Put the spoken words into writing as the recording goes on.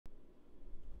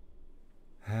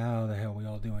How the hell are we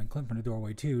all doing? Clint from the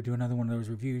Doorway 2. Do another one of those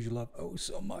reviews you love oh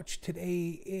so much.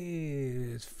 Today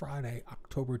is Friday,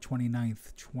 October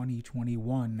 29th,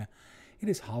 2021. It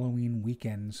is Halloween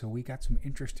weekend, so we got some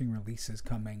interesting releases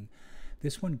coming.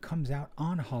 This one comes out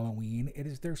on Halloween. It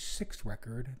is their 6th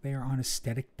record. They are on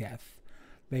Aesthetic Death.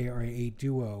 They are a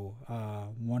duo.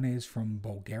 One is from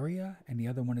Bulgaria and the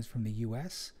other one is from the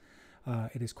US.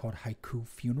 It is called Haiku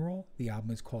Funeral. The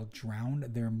album is called Drowned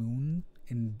Their Moons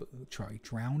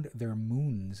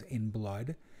in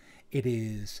Blood. It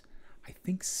is, I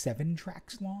think, 7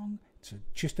 tracks long. It's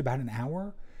just about an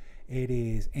hour. It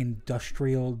is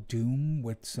industrial doom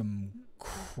with some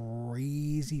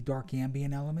crazy dark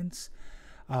ambient elements.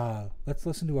 Let's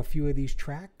listen to a few of these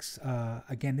tracks.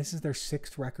 Again, this is their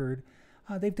 6th record.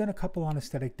 They've done a couple on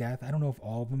Aesthetic Death. I don't know if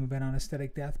all of them have been on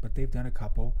Aesthetic Death, but they've done a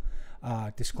couple.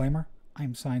 Disclaimer,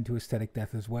 I'm signed to Aesthetic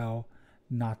Death as well.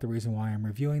 Not the reason why I'm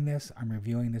reviewing this. I'm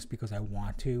reviewing this because I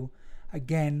want to.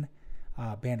 Again,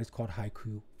 band is called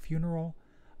Haiku Funeral.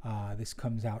 This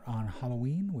comes out on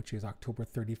Halloween, which is October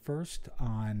 31st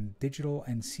on digital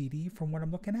and CD from what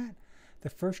I'm looking at. The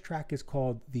first track is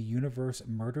called The Universe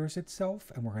Murders Itself,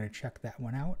 and we're going to check that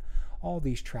one out. All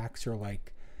these tracks are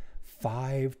like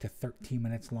 5 to 13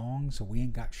 minutes long, so we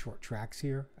ain't got short tracks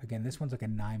here. Again, this one's like a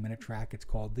 9-minute track. It's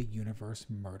called The Universe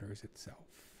Murders Itself.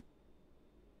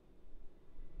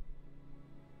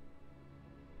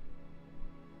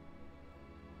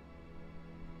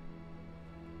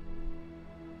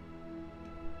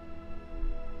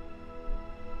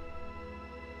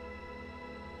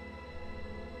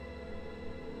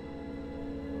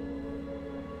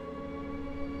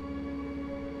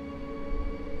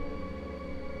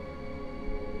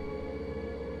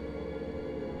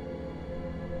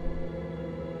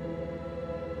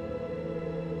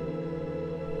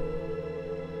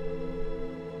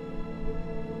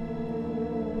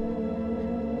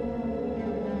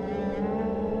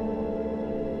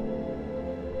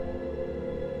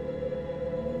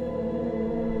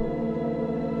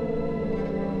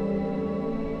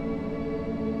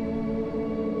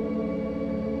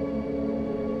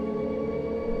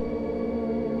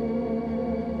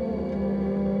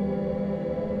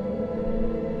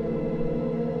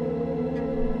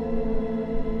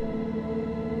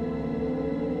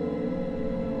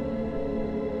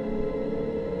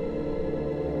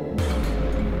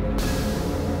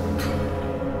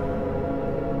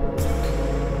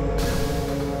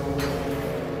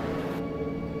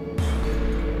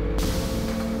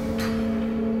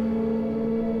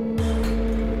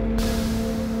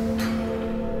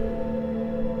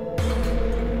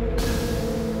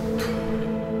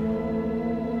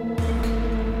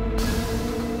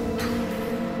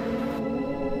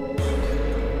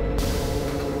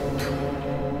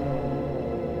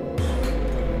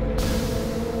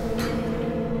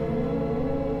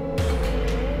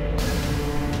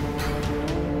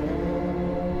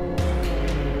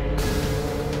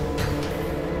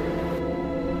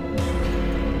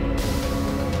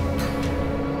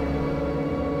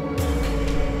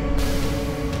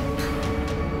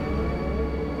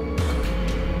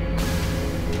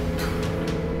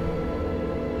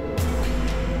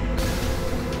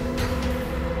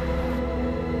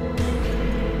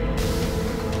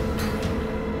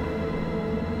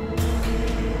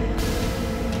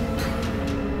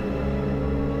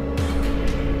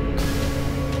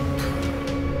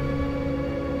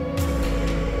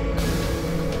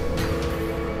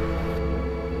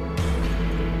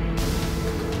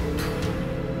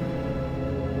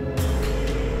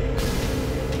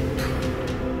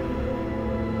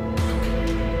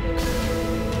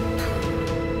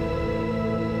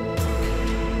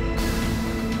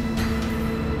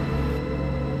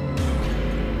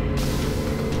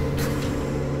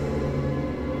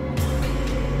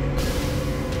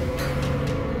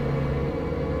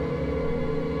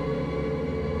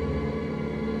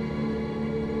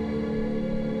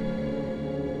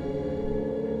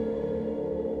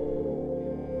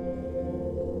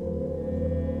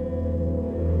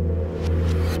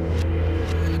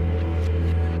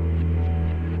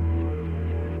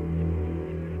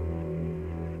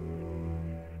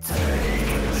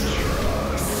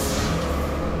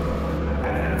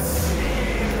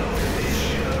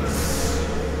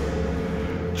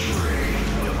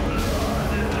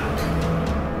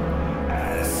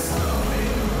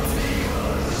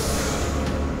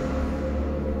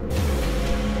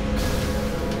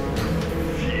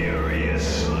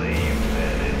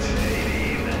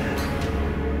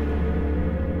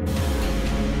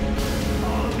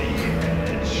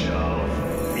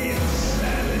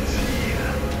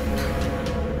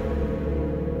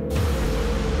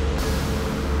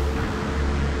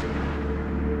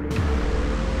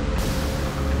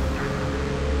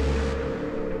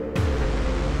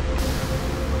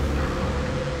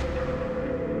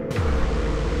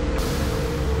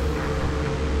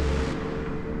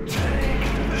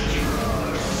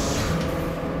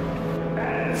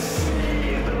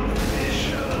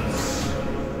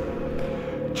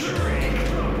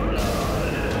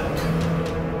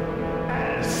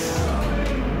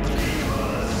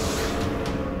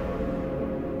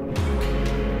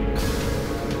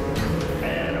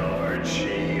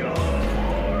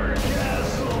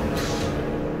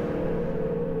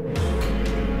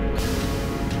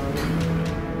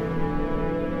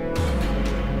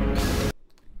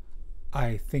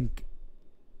 I think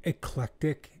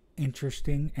eclectic,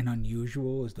 interesting, and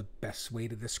unusual is the best way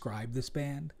to describe this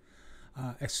band,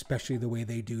 especially the way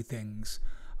they do things.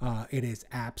 It is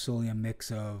absolutely a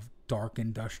mix of dark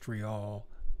industrial,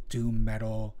 doom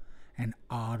metal, and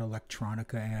odd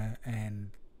electronica,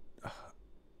 and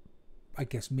I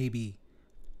guess maybe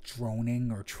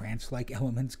droning or trance-like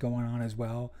elements going on as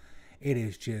well. It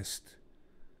is just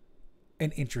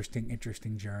an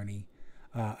interesting journey.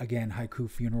 Again, Haiku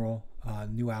Funeral.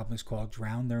 New album is called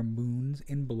Drown Their Moons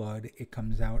in Blood. It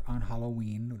comes out on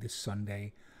Halloween this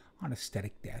Sunday on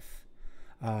Aesthetic Death.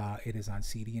 It is on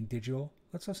CD and digital.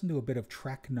 Let's listen to a bit of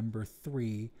track number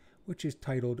 3, which is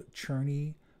titled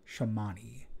Churni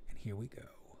Shamani. And here we go.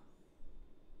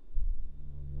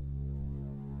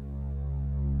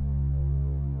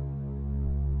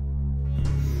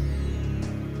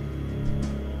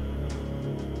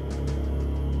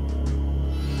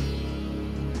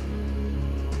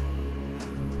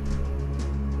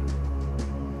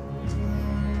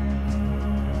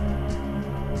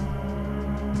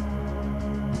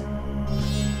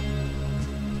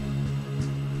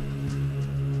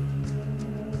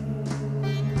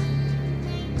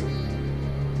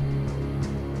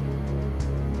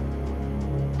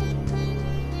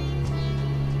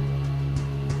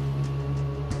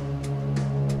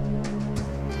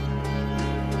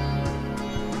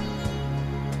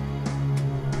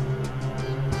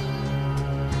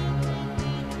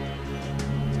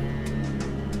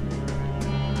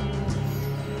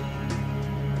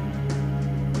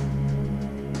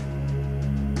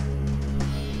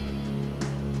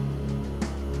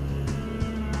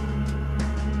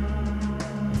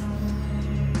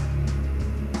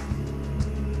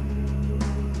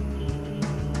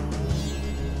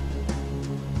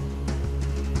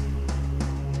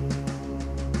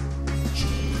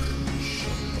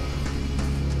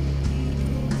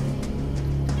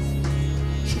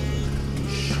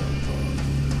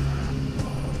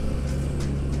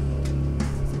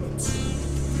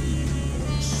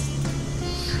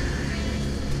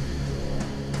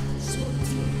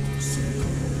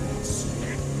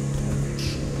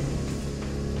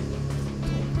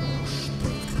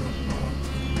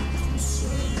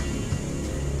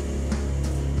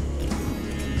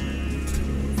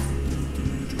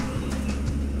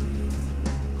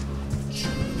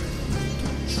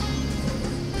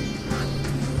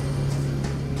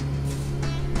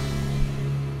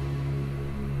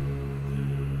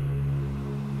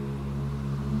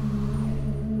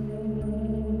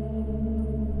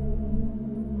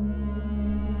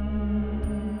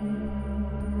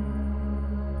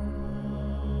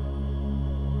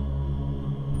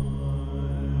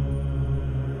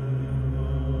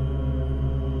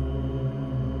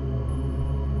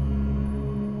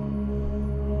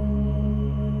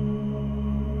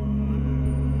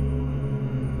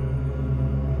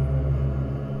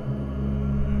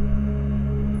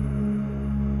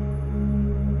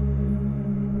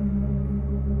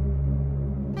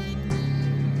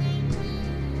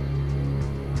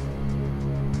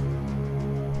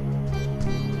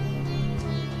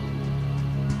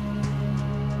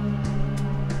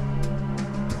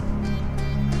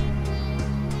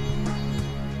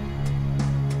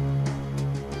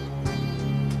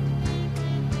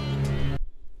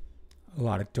 A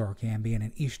lot of dark ambient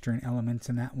and Eastern elements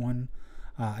in that one.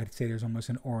 I'd say there's almost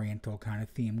an Oriental kind of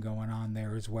theme going on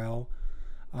there as well.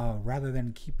 Rather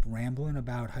than keep rambling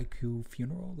about Haiku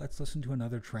Funeral, let's listen to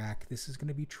another track. This is going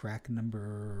to be track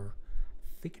number,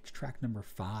 I think it's track number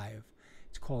 5.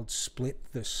 It's called Split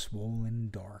the Swollen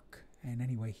Dark. And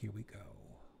anyway, here we go.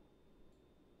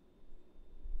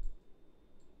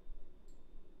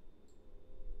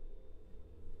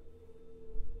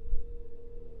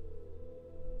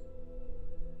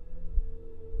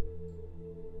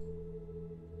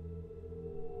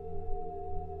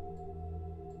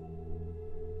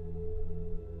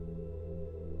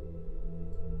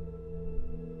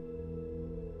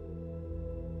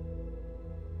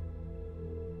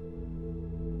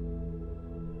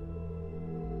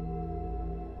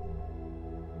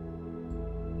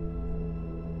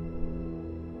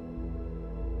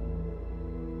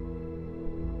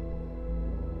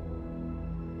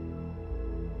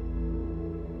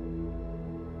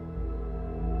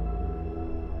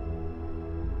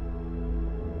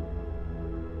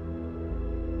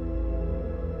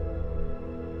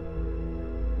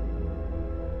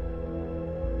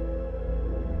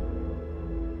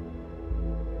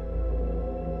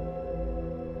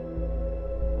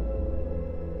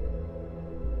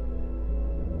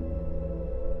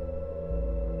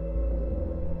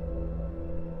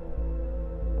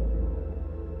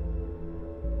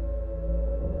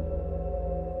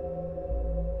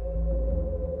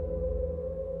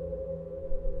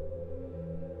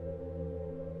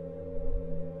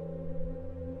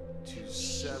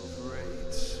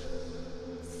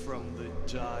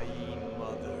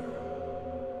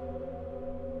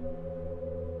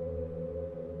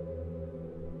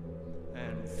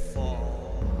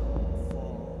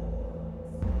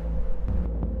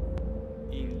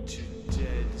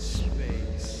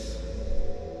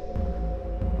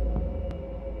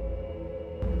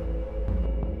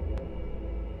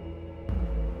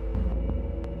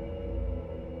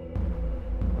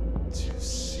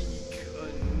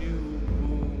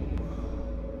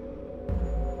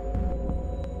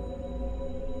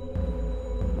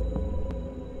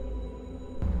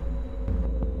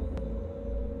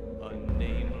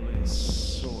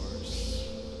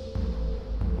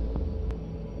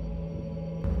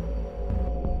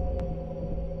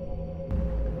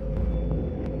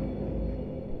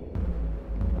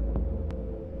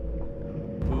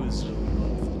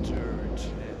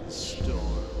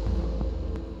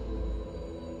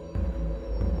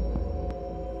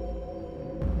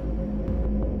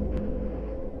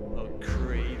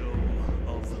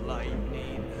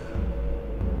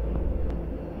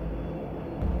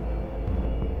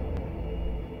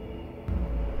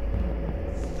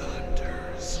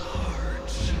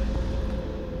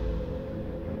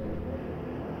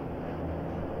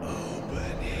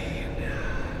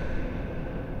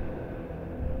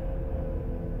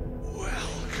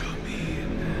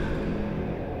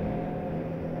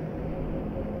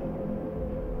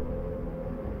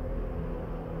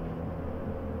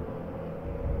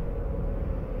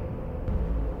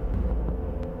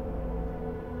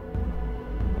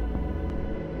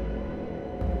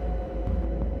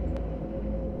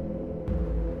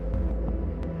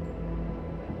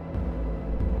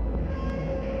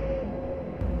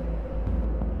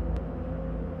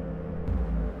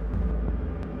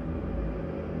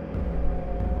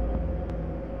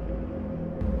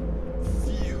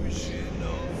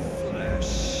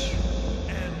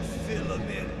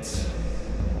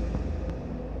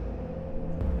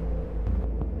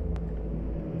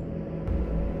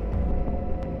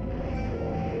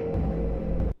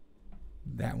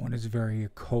 one is very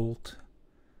occult,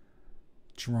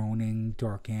 droning,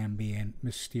 dark ambient,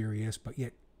 mysterious, but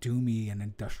yet doomy and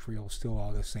industrial, still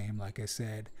all the same, like I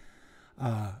said.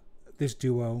 This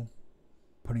duo,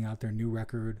 putting out their new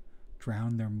record,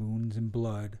 Drown Their Moons in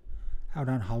Blood, out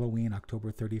on Halloween,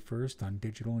 October 31st, on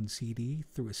digital and CD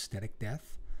through Aesthetic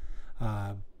Death.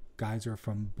 Guys are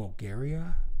from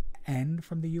Bulgaria and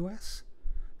from the US.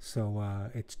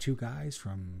 So it's two guys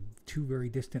from two very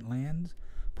distant lands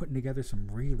putting together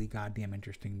some really goddamn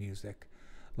interesting music.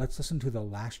 Let's listen to the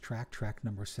last track, track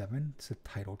number 7. It's a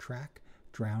title track,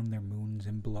 Drown Their Moons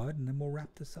in Blood, and then we'll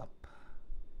wrap this up.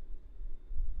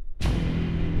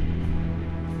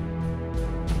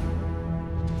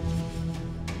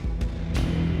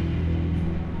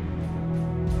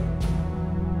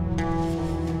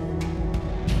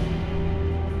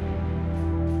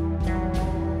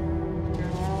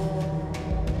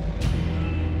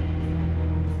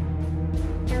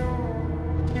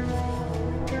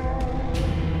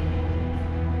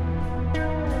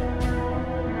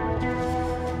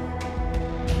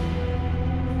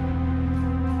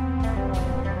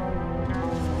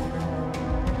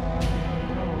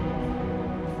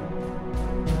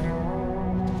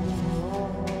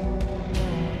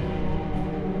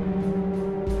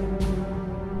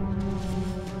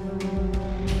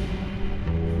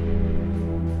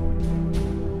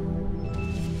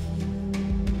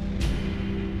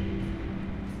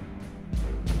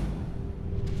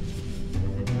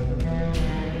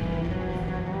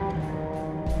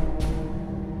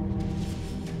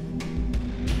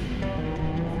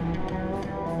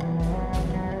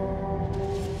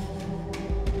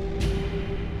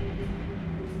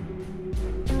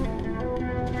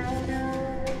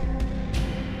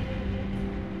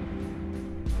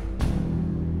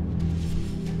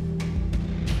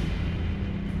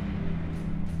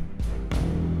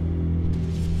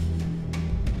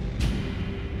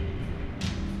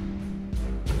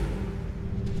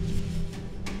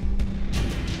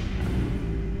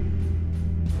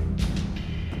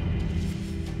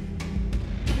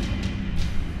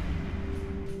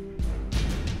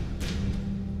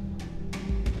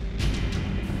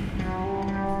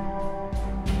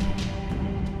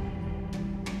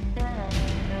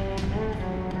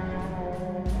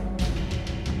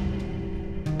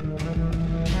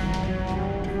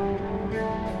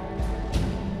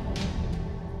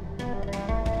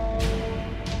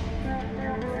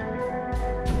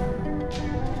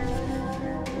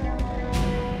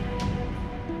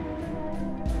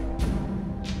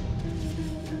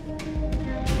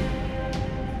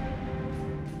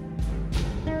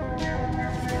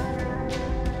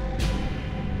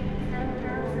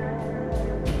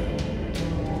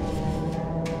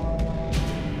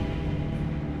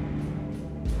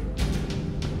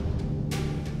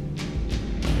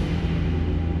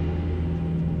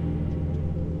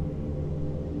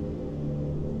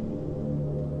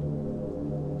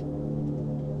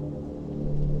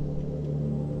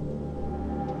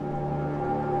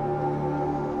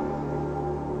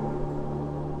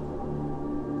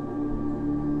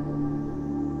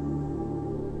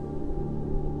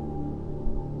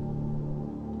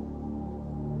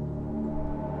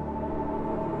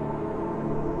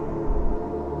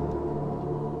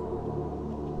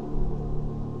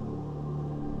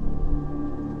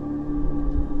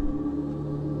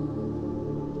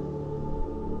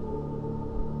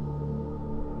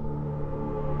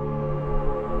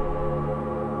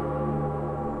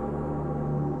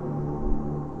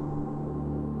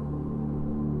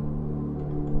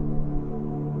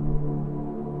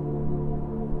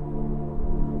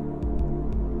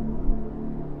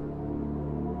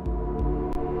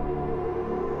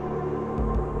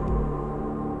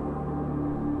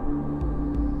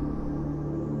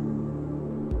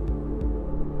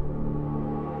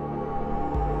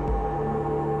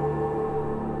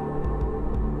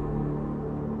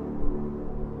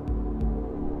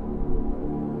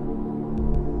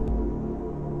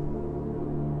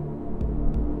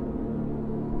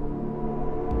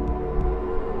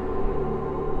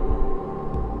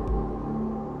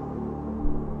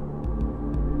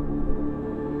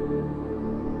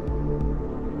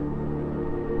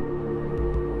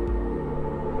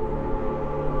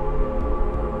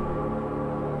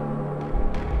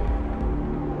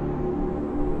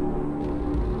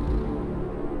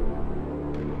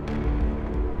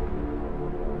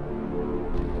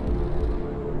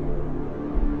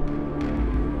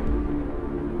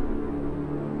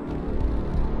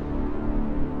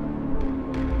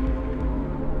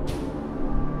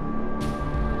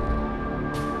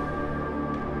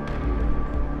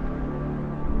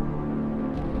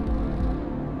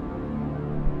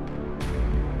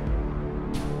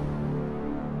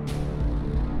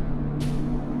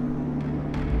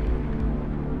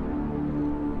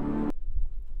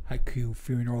 Haiku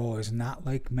Funeral is not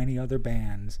like many other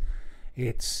bands.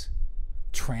 It's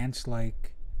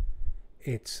trance-like,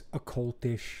 it's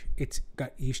occultish, it's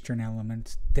got Eastern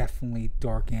elements, definitely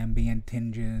dark ambient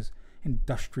tinges,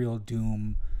 industrial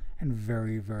doom, and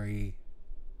very, very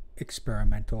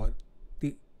experimental at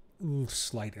the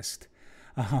slightest.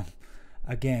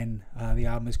 Again, the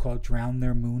album is called Drown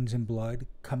Their Moons in Blood.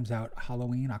 Comes out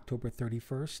Halloween, October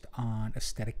 31st on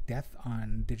Aesthetic Death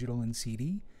on digital and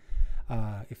CD.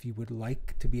 If you would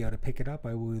like to be able to pick it up,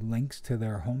 I will links to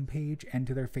their homepage and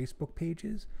to their Facebook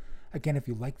pages. Again, if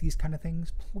you like these kind of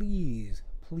things, please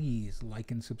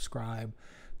like and subscribe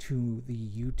to the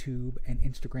YouTube and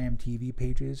Instagram TV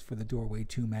pages for the Doorway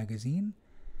 2 magazine.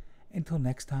 Until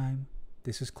next time,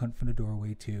 this is Clint from the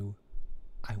Doorway 2.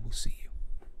 I will see you.